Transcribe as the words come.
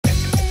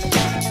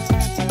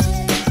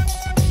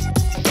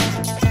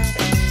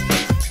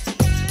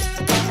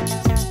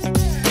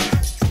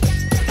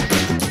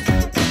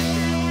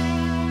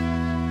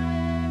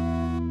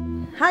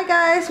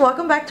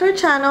welcome back to our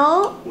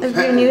channel. If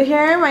you're new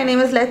here, my name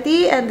is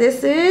Letty and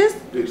this is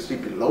Big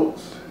Sleepy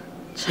Loads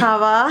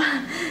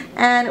Chava,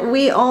 and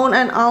we own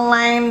an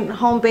online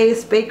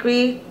home-based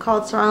bakery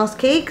called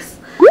Serranoscakes.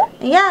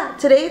 And yeah,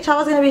 today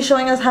Chava's gonna be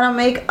showing us how to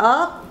make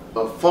a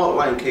fault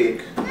line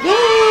cake.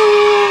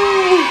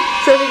 Yay!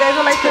 So if you guys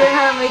would like to learn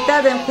how to make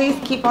that, then please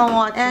keep on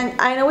watching.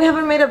 And I know we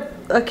haven't made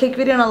a cake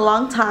video in a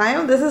long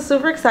time. This is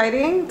super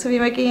exciting to be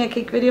making a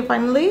cake video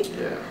finally.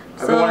 Yeah,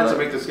 I've been wanting to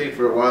make this cake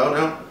for a while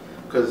now,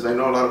 because I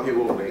know a lot of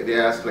people, they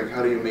ask like,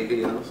 how do you make it,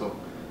 you know? So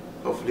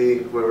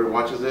hopefully whoever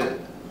watches it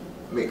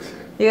makes it.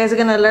 You guys are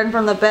gonna learn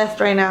from the best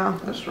right now.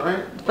 That's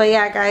right. But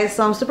yeah, guys,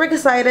 so I'm super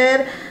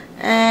excited,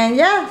 and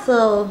yeah,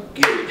 so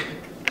get it.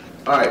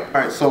 All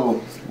right.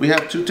 So we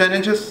have two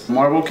 10-inches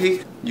marble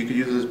cake. You could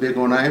use this big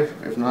old knife.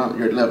 If not,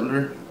 your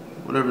leveler,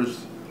 whatever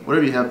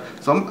you have.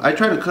 So I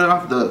try to cut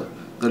off the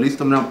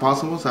least amount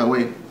possible, so that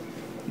way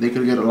they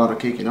could get a lot of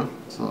cake, you know.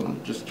 So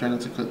just try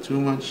not to cut too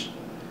much,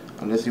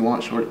 unless you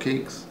want short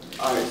cakes.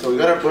 All right. So we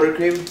got our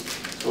buttercream.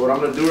 So what I'm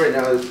gonna do right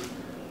now is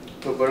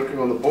put buttercream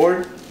on the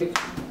board.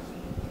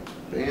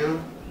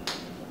 Bam.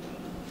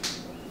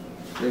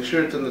 Make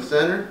sure it's in the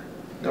center.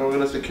 Then we're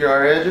gonna secure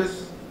our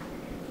edges.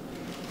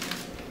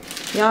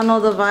 Y'all know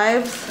the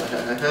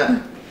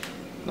vibes.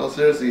 No,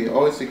 seriously,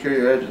 always secure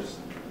your edges.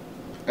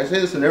 I say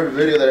this in every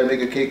video that I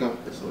make a cake on.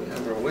 So we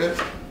have our whip.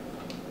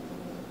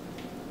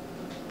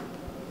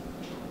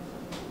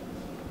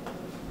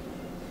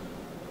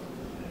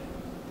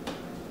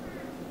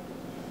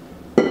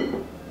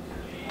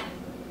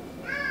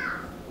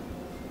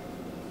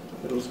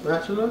 Little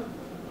spatula.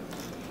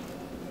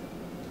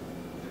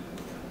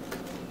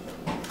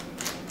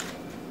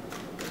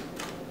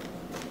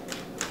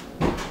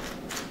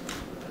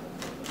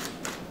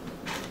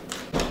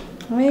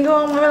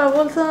 Amigo, mueve la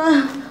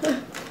bolsa.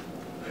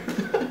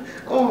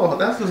 Oh,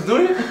 that's what's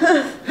doing it? I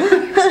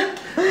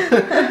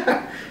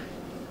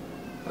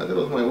thought it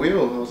was my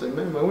wheel. I was like,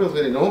 man, my wheel's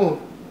getting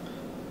old.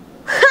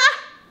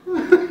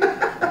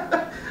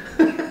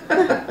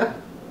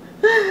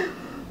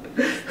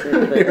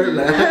 You're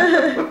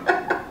laughing.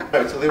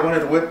 Alright, so they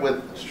wanted whip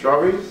with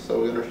strawberries,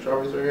 so we got our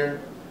strawberries right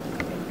here.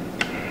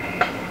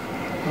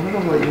 I don't know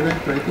about you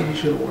guys, but I think he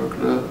should wear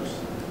gloves.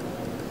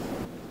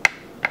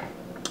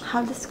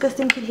 How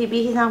disgusting could he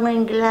be? He's not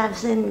wearing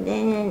gloves and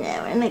in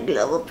a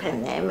global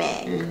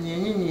pandemic.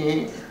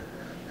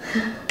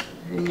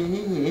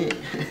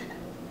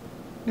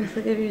 It's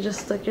like if you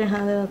just stuck your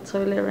hand in a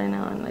toilet right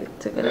now and like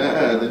took it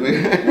out.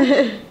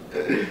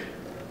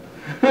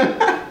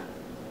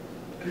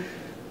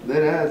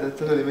 That's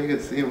how they make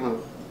it seem, huh?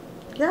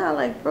 Yeah,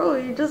 like bro,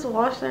 you just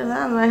washed your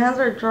hands. My hands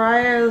are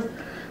dry as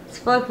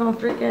fuck from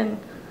freaking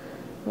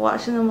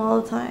washing them all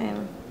the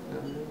time.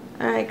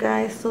 Alright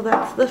guys, so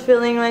that's the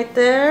filling right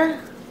there.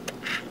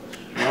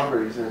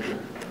 Strawberries in there.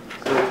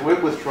 So it's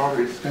whipped with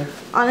strawberries. Okay?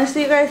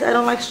 Honestly, you guys, I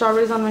don't like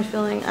strawberries on my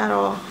filling at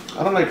all.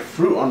 I don't like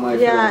fruit on my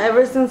filling. Yeah,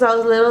 ever since I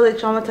was little, they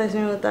traumatized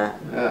me with that.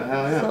 Yeah,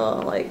 hell yeah. So,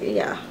 like,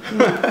 yeah.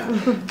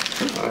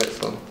 Alright,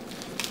 so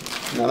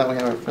now that we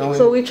have our filling.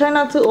 So we try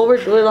not to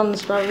overdo it on the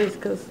strawberries,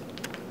 because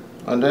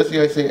unless you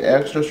guys say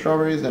extra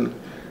strawberries, then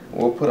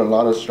we'll put a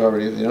lot of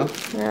strawberries, you know?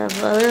 yeah,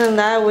 but other than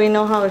that, we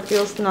know how it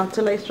feels not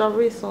to like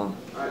strawberries, so.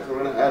 Alright, so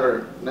we're going to add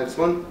our next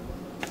one.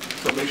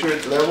 So make sure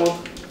it's level.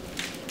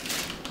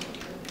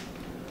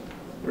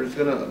 We're just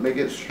going to make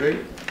it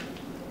straight.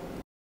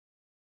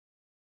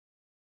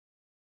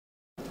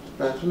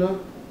 Spatula.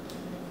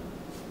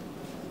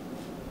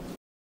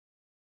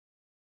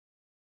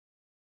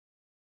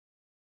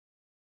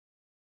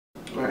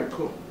 Alright,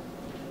 cool.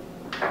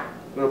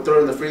 I'm going to throw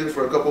it in the freezer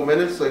for a couple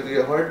minutes so it can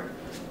get hard.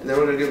 And then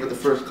we're going to give it the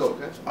first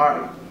coat, okay?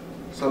 Alright,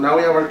 so now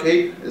we have our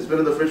cake. It's been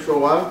in the fridge for a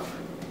while.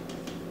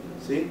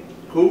 See?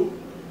 Cool?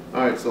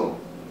 Alright, so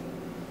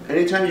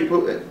anytime you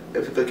put it,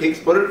 if the cake's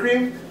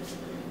buttercream,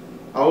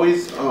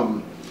 always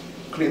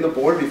clean the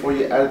board before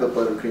you add the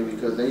buttercream,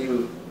 because then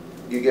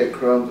you get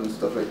crumbs and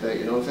stuff like that,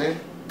 you know what I'm saying?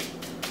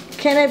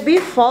 Can it be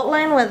fault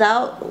line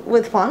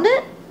with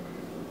fondant?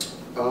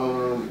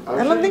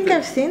 I don't think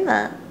I've seen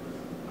that.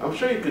 I'm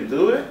sure you could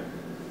do it,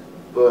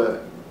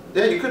 but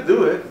yeah, you could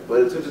do it, but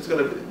it's just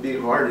gonna be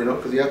hard, you know,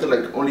 because you have to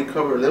like only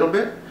cover a little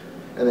bit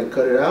and then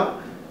cut it out,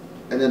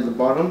 and then the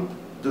bottom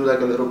do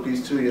like a little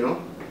piece too, you know.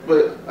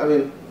 But I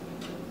mean,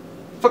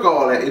 fuck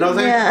all that, you know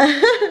what I'm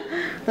saying?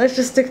 Yeah. Let's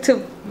just stick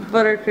to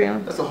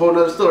buttercream. That's a whole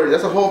nother story.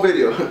 That's a whole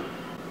video.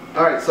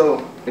 Alright,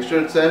 so make sure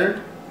it's centered.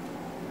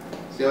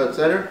 See how it's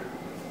centered?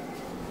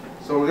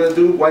 So we're gonna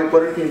do white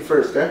buttercream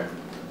first, okay?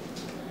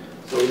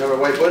 So we have our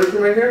white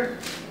buttercream right here.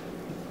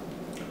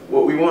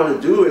 What we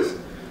want to do is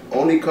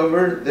only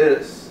cover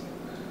this,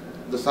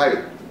 the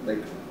side.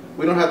 Like,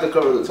 we don't have to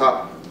cover the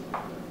top.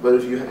 But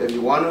if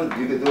you want to,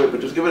 you can do it. But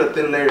just give it a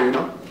thin layer, you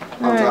know,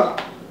 on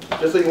top.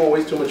 Just so you won't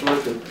waste too much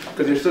work,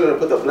 because you're still gonna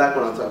put the black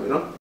one on top, you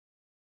know.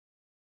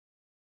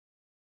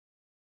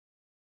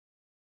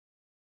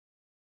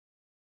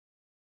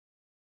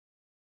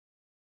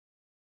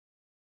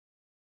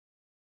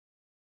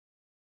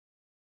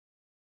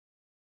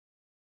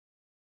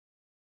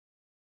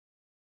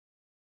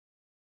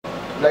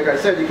 like I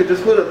said, you could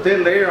just put a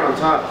thin layer on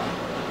top.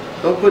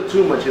 Don't put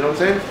too much, you know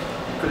what I'm saying?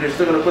 Because you're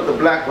still going to put the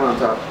black one on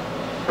top.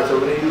 Right, so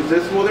we're going to use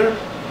this smoother.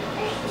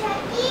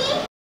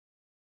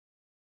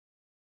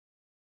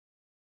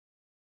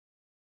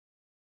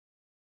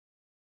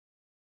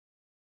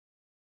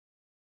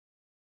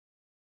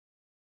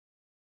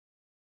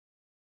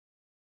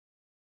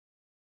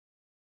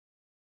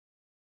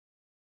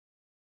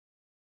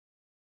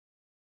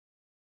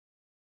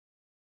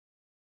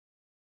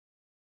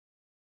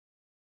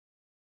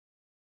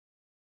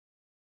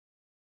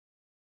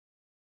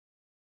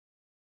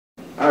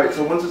 Alright,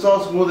 so once it's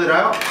all smoothed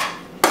out,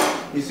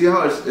 you see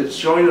how it's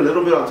showing a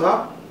little bit on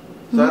top?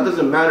 So that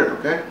doesn't matter,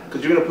 okay?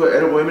 Because you're going to put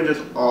edible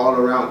images all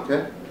around,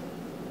 okay?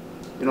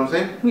 You know what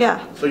I'm saying?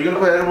 Yeah. So you're going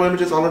to put edible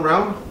images all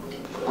around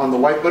on the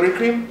white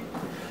buttercream.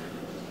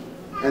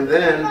 And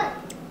then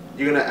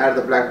you're going to add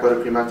the black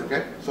buttercream after,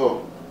 okay?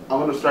 So I'm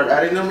going to start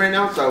adding them right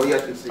now so you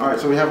guys can see. Alright,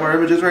 so we have our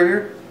images right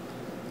here.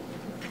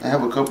 I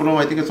have a couple of them.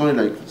 I think it's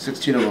only like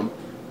 16 of them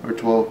or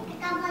 12.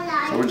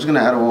 So we're just going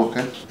to add them all,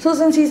 okay? So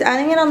since he's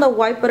adding it on the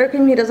white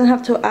buttercream, he doesn't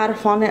have to add a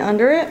fondant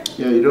under it?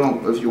 Yeah, you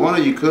don't. If you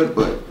wanted, you could,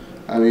 but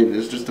I mean,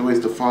 it's just a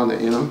waste of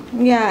fondant, you know?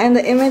 Yeah, and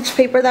the image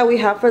paper that we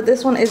have for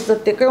this one is the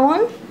thicker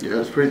one. Yeah,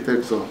 it's pretty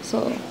thick, so It's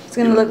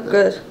going to look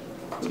good.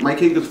 My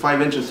cake is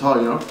 5 inches tall,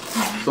 you know?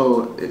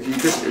 So if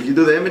you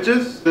do the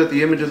images,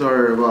 the images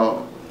are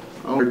about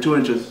 2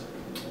 inches.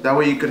 That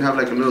way you could have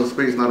like a little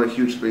space, not a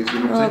huge space, you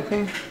know what I'm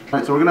saying?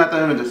 Alright, so we're going to add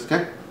the images,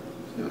 okay?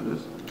 See how it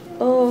is.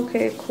 Oh,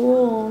 okay,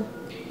 cool.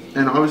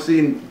 And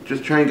obviously,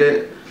 just try and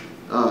get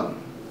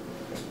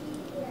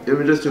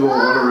images to go all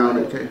around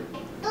it, okay?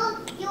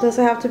 Does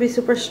it have to be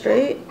super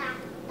straight?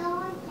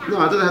 No, it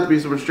doesn't have to be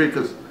super straight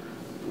because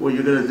what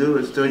you're going to do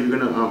is still, you're going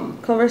to...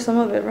 cover some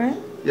of it, right?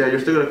 Yeah, you're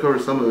still going to cover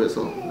some of it,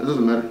 so it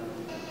doesn't matter.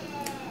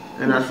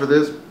 And as for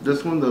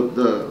this one,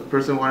 the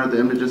person wanted the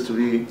images to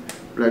be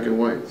black and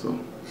white, so...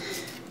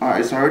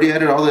 Alright, so I already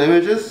added all the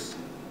images.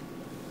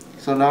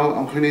 So now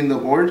I'm cleaning the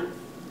board.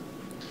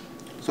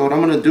 So what I'm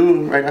going to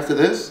do right after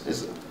this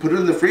is put it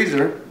in the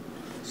freezer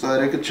so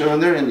that it could chill in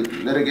there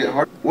and let it get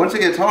hard. Once it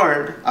gets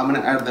hard, I'm going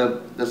to add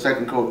the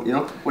second coat, you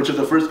know, which is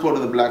the first coat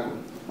of the black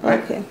one. Right?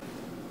 Okay.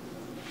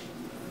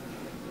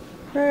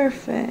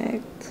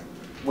 Perfect.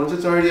 Once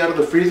it's already out of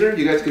the freezer,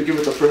 you guys could give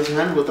it the first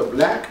hand with the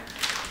black.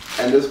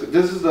 And this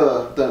is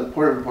the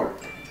important part.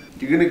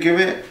 You're going to give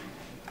it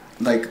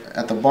like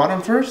at the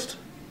bottom first.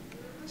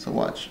 So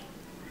watch.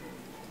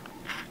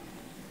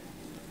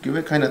 Give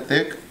it kind of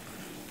thick.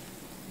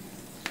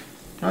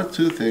 Not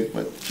too thick,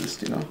 but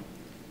just, you know.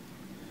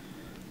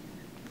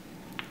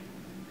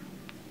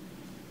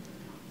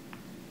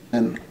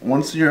 And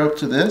once you're up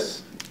to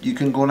this, you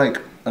can go like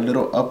a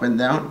little up and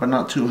down, but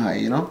not too high,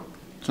 you know?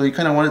 So you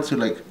kind of want it to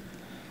like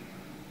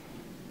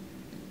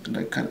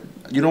kind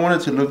of, you don't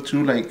want it to look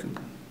too like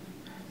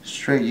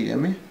straight, you get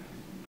me?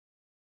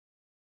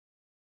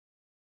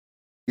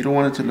 You don't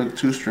want it to look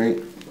too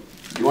straight.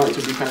 You want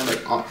it to be kind of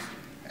like off.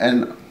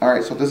 And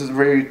alright, so this is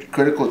very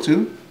critical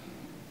too.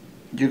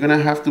 You're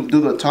gonna have to do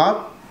the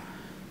top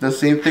the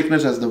same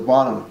thickness as the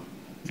bottom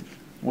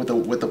with the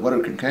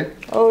buttercream, okay?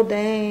 Oh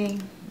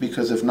dang.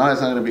 Because if not,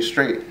 it's not gonna be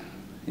straight.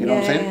 You know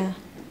what I'm saying? Yeah.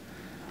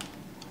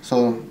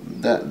 So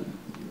that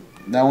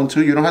one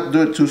too, you don't have to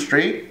do it too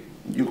straight.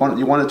 You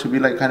want it to be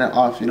like kind of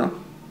off, you know?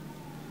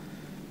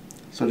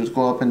 So just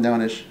go up and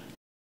down-ish.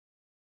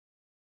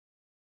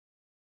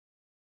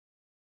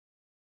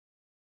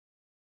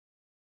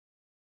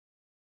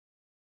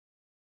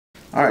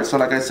 Alright, so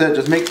like I said,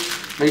 just make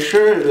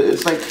sure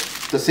it's like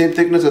the same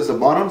thickness as the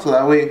bottom, so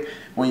that way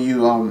when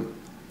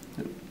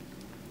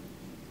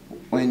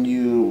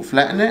you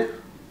flatten it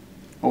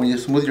or when you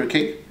smooth your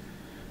cake,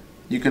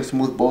 you can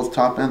smooth both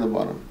top and the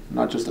bottom,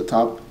 not just the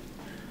top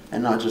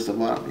and not just the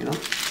bottom, you know.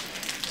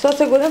 So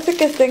asegúrense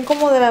que estén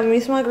como de la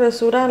misma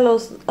gruesura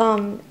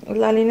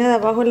la línea de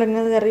abajo y la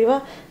línea de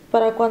arriba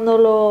para cuando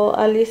lo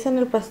alicen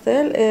el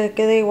pastel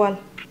quede igual.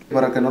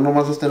 Para que no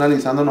nomás estén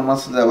alisando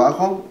nomás de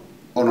abajo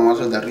o nomás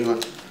el de arriba.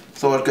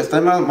 So el que esté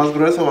más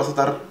grueso va a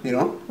estar, you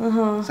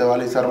know, se va a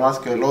alisar más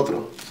que el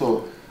otro.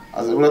 So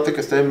asegúrate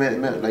que esté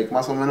like,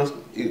 más o menos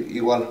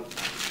igual.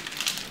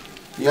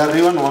 Y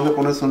arriba nomás le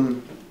pones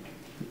el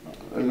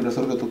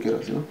grosor que tú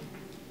quieras, ¿no?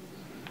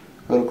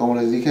 Pero como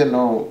les dije,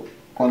 no,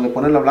 cuando le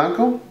pones la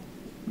blanco,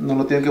 no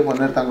lo tienen que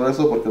poner tan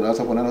grueso porque le vas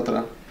a poner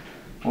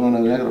uno en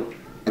el negro.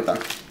 Ahí está.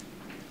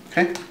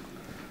 Okay?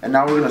 And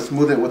now we're going to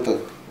smooth it with the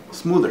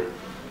smoother.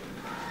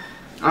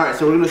 Alright,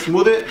 so we're going to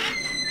smooth it.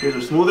 Here's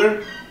our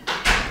smoother.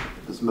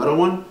 This metal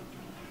one.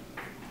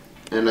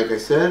 And like I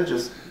said,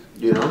 just,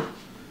 you know,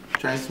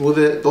 try and smooth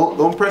it.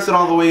 Don't press it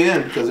all the way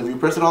in, because if you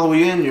press it all the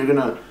way in, you're going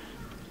to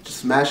just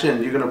smash it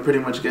and you're going to pretty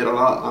much get a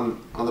lot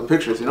on the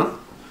pictures, you know?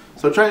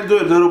 So try and do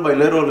it little by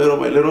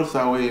little, so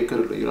that way it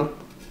could, you know?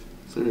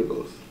 So here it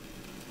goes.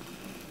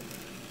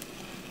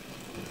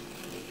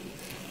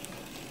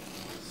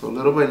 So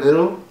little by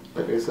little,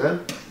 like I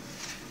said,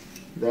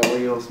 that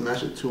way you don't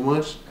smash it too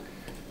much.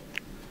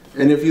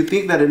 And if you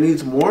think that it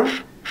needs more,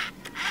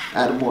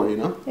 add more, you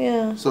know?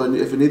 Yeah. So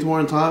if it needs more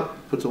on top,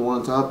 put some more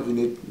on top. If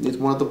you needs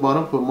more at the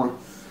bottom, put more.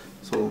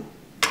 So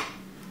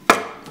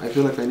I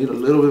feel like I need a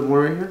little bit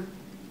more right here.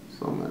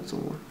 So I'm gonna add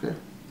some more, okay?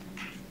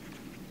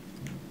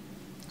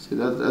 See,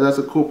 that's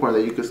a cool part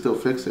that you can still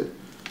fix it.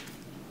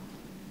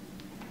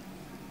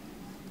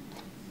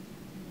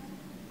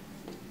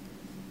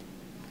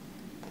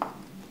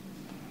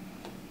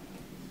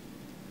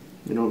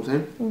 You know what I'm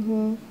saying?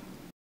 Mm-hmm.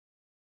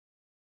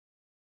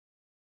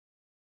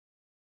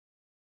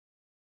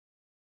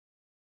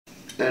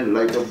 And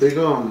like a big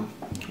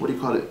what do you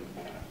call it?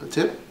 A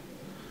tip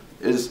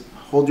is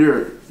hold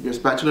your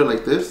spatula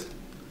like this,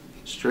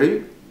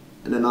 straight,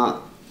 and then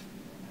not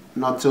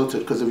tilt it.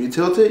 Because if you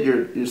tilt it,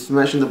 you're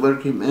smashing the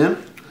buttercream in.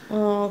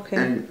 Oh, okay.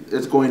 And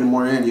it's going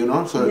more in, you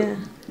know. So yeah.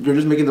 You're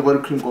just making the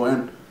buttercream go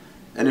in.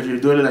 And if you're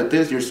doing it like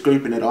this, you're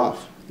scraping it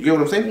off. You get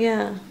what I'm saying?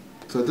 Yeah.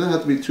 So it doesn't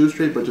have to be too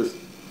straight, but just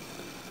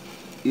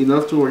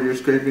enough to where you're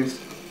scraping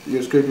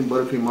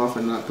buttercream off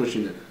and not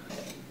pushing it.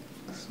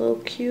 So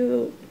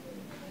cute.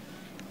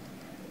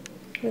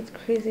 That's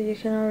crazy. You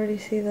can already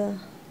see the...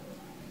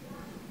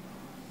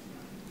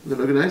 Is it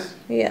looking nice?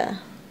 Yeah.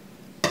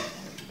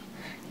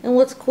 And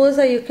what's cool is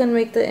that you can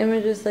make the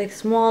images like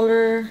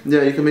smaller.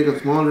 Yeah, you can make them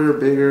smaller,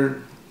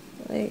 bigger.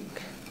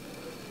 Like...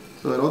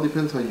 So it all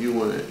depends how you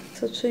want it.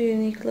 Such a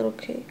unique little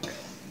cake.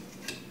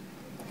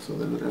 So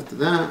then after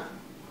that,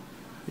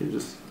 you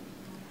just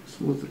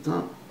smooth the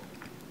top.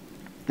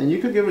 And you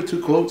could give it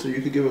 2 coats, or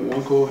you could give it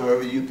 1 coat,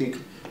 however you think,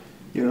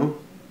 you know.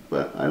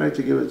 But I like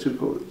to give it 2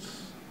 coats.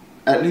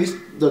 At least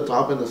the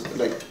top and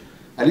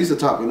at least the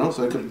top, you know,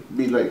 so it could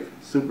be like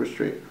super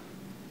straight.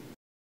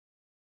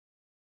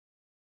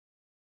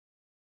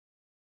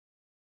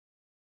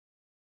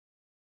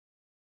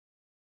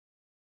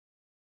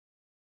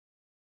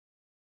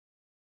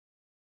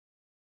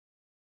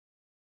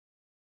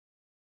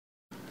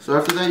 So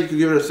after that, you could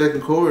give it a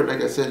 2nd coat, or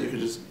like I said, you could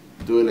just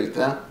do it like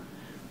that.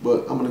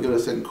 But I'm gonna give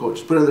it a 2nd coat.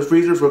 Just put it in the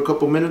freezer for a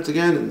couple minutes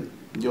again, and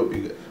you'll be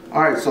good.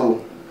 All right,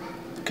 so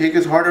the cake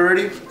is hard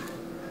already.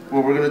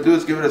 What we're gonna do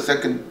is give it a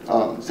second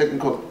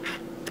coat.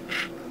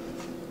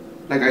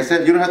 Like I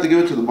said, you don't have to give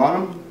it to the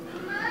bottom.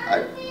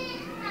 I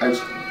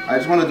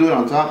just want to do it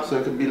on top, so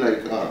it could be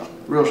like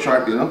real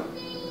sharp, you know.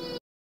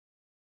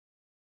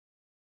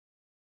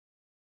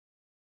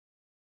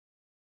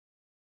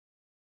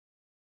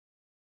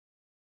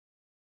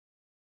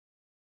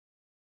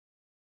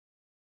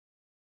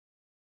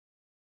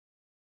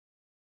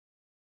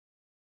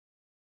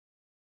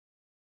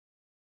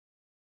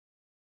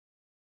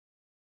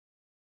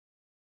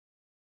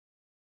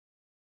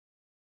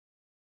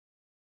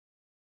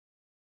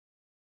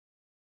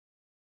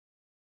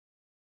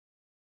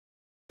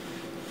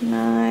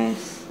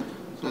 Nice.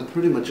 So that's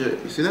pretty much it.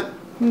 You see that?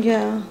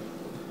 Yeah.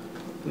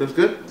 Looks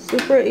good?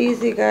 Super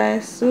easy,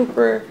 guys.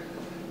 Super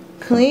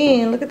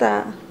clean. Look at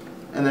that.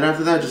 And then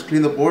after that, just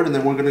clean the board, and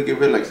then we're gonna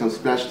give it like some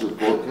splashes of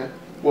gold, okay?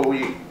 What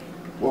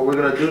we're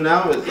gonna do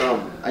now is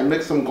I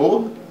mixed some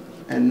gold,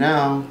 and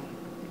now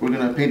we're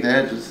gonna paint the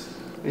edges.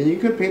 And you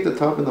can paint the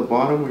top and the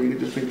bottom, or you can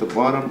just paint the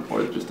bottom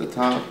or just the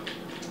top.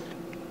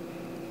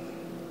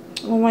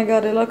 Oh my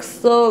god, it looks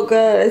so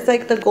good. It's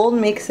like the gold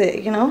makes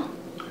it, you know?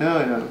 Hell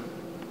yeah.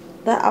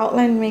 The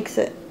outline makes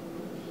it.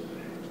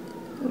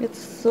 It's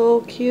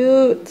so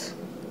cute.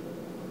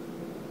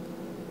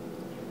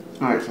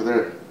 Alright, so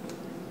there.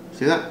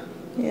 See that?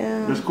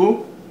 Yeah. That's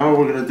cool? Now what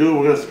we're gonna do,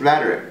 we're gonna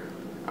splatter it.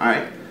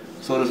 Alright.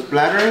 So to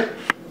splatter it,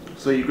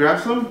 so you grab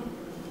some,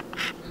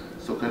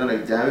 so kind of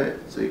like dab it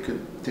so you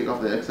can take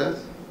off the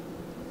excess.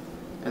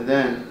 And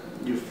then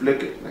you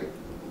flick it like.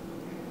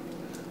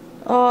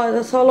 Oh,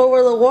 that's all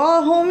over the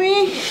wall,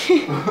 homie.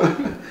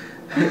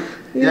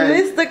 You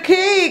missed the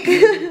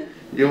cake.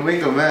 You'll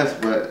make a mess,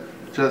 but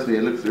trust me,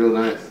 it looks real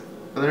nice.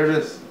 Oh, there it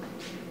is.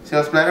 See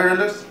how splattered it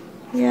looks?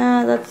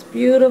 Yeah, that's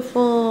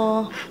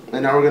beautiful.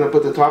 And now we're gonna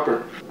put the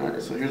topper.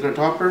 Alright, so here's our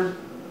topper.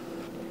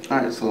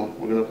 Alright, so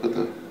we're gonna put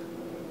the...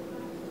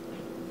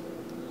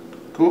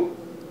 Cool?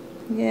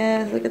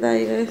 Yes, look at that,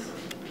 you guys.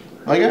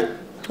 Like it?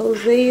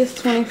 Jose is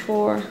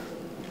 24.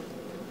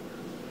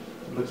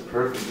 Looks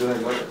perfect, good, I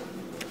love it.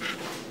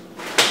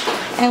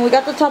 And we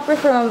got the topper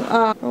from...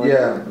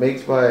 yeah,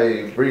 makes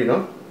by Bree,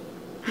 no?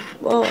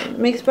 Well,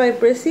 makes by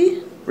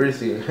Brissy.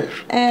 Brissy.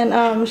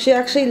 And she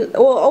actually...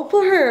 Well, I'll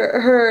put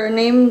her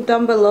name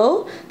down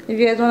below. If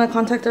you guys want to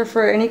contact her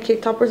for any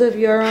cake toppers if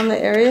you're around the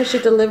area. She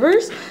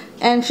delivers.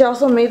 And she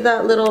also made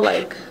that little,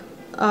 like,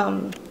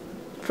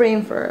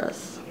 frame for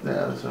us. Yeah,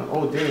 that's right.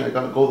 Oh, dang, I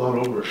got gold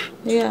all over it.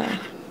 Yeah.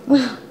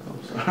 I'm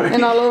sorry.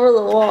 And all over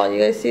the wall. You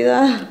guys see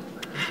that?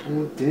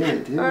 Oh,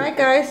 damn. Alright,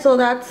 guys. So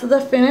that's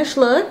the finished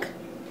look.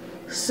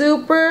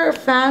 Super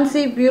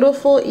fancy,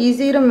 beautiful,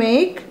 easy to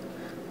make.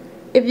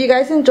 If you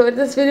guys enjoyed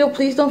this video,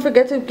 please don't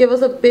forget to give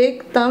us a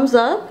big thumbs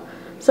up,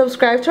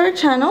 subscribe to our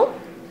channel,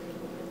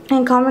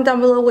 and comment down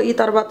below what you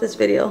thought about this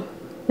video.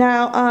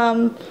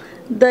 Now,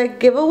 the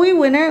giveaway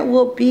winner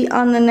will be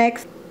on the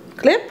next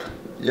clip.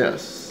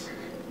 Yes.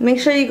 Make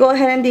sure you go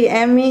ahead and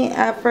DM me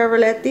at Forever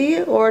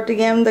Letty or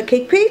DM the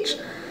cake page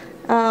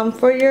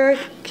for your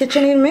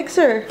KitchenAid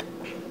mixer.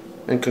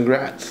 And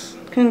congrats.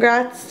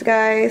 Congrats,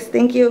 guys.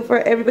 Thank you for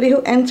everybody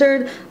who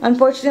entered.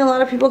 Unfortunately, a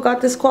lot of people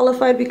got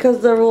disqualified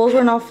because the rules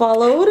were not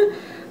followed.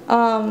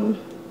 And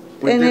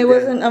it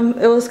wasn't.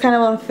 It was kind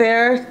of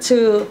unfair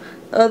to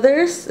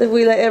others if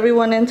we let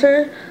everyone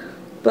enter.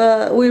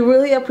 But we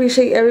really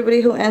appreciate everybody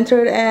who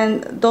entered,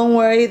 and don't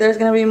worry, there's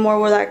gonna be more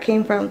where that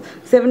came from.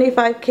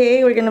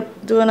 75K, we're gonna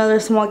do another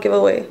small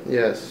giveaway.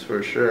 Yes,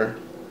 for sure.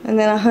 And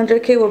then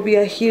 100K will be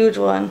a huge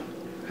one.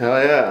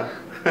 Hell yeah.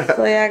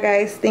 So yeah,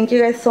 guys, thank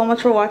you guys so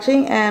much for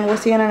watching, and we'll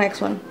see you in our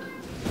next one.